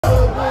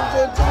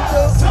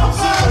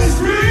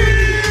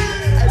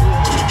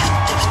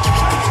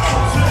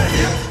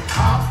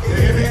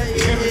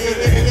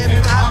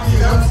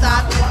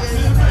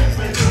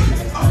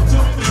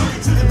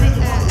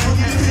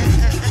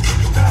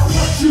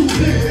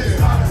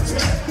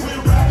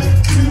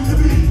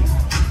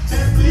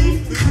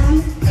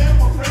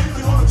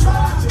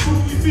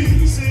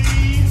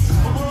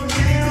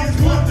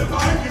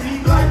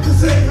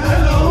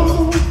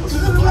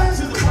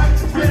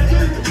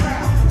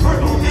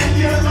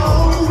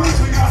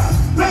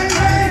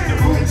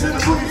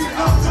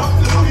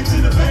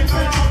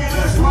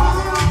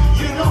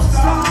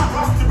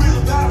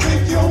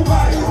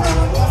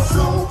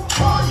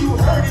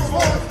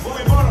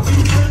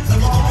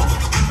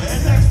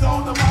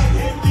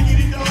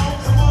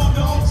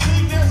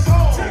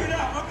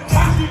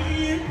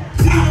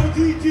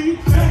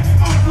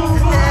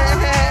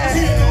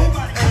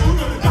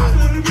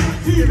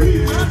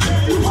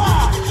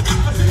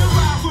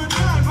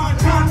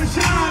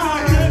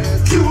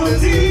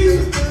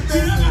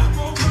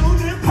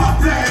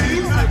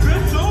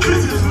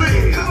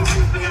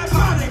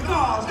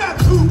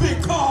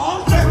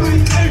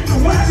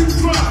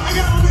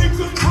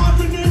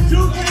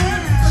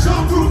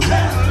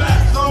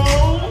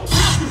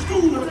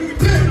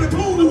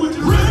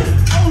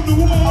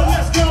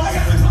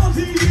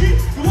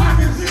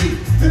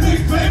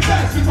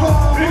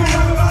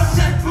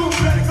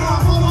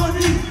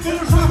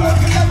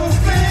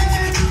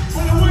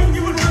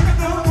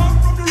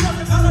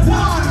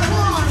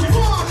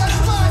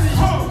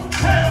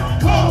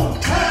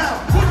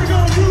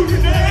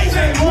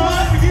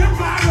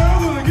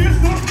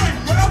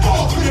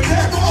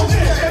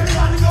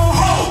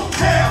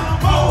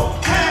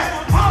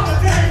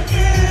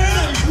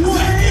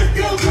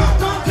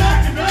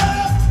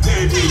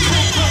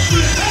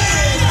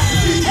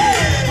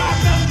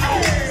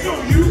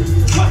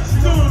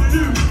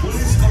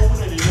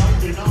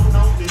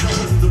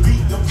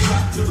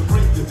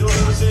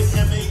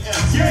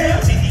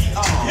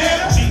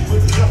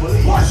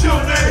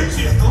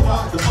Shit, go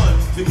out the mud.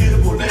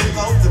 Forgettable name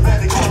of the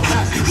man they call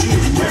Master G.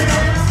 My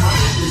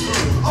name is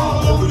Earl,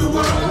 all over the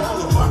world. All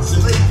the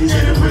foxy ladies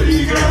and the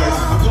pretty girls.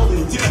 I'm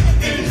going to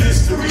death in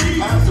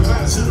history. I'm the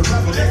best to the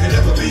rapper that can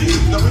ever be.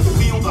 Now if you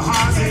feel the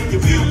highs and you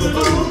feel the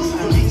lows,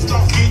 the beat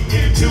starts getting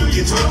into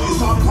your toe. You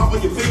start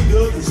popping your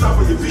fingers and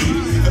stopping your feet.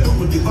 And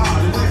moving your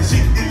body like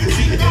shit in your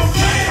feet. And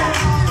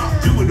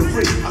bam, doing the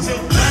freak. I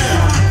said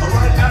bam,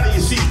 right out of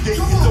your seat.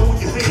 Then you throw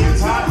your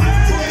hands high in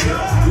the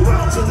air. You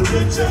rock to the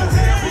rich and the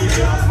hammer,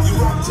 yeah. You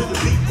rock to the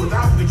beat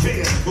without the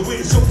care. But when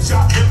it's so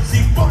shot,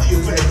 MC, follow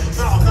your face.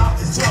 Now I'm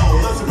not as tall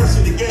as the rest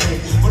of the game.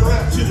 But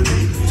I rap to the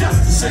beat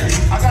just the same.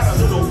 I got a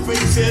little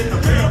face and a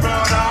pair of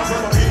brown eyes.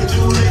 What I'm here to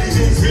do, ladies,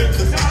 is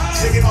hypnotize.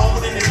 Sing it on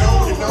and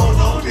on and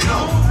on and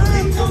on. The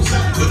beat comes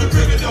up to the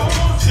break of dawn.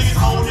 Sing it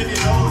on and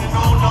on and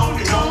on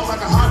and on. Like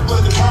a hot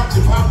butter, pop,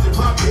 you pop, you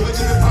pop, you let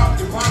it pop,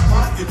 you pop,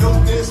 pop. You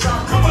don't dare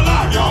stop. Come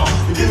alive, y'all.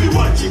 Give me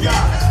what you got.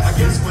 I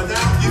guess by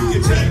now you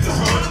can take the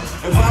hunt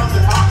and find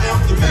that I am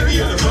the baby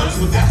of the bunch.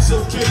 But that's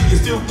okay. You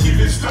still keep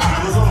it strong.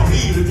 That's all I'm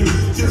here to do.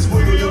 Just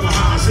wiggle your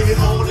behind. Sing it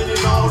on and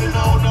on and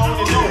on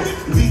and on.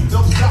 The beat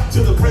don't stop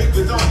till the break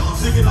of dawn.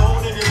 Sing it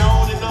on and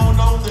on and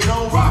on and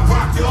on. Rock,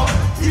 rock, y'all.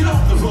 Get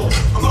on the floor.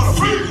 I'm gonna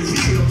free you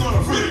here. I'm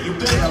gonna free you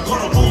there. I'm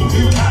gonna move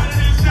you out of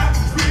this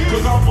atmosphere.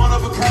 Cause I'm one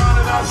of a kind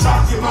and I'll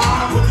shock your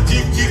mind. Put the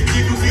jig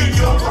in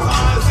your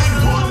behind. Sing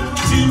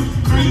 1, 2,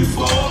 3,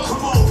 4.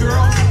 Come on,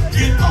 girl.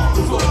 Get on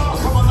the floor.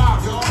 Come on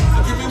out, y'all.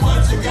 Give me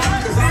what you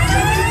got. Cause I'm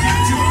gonna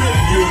get you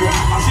ready.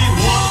 I see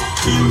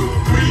 1, 2,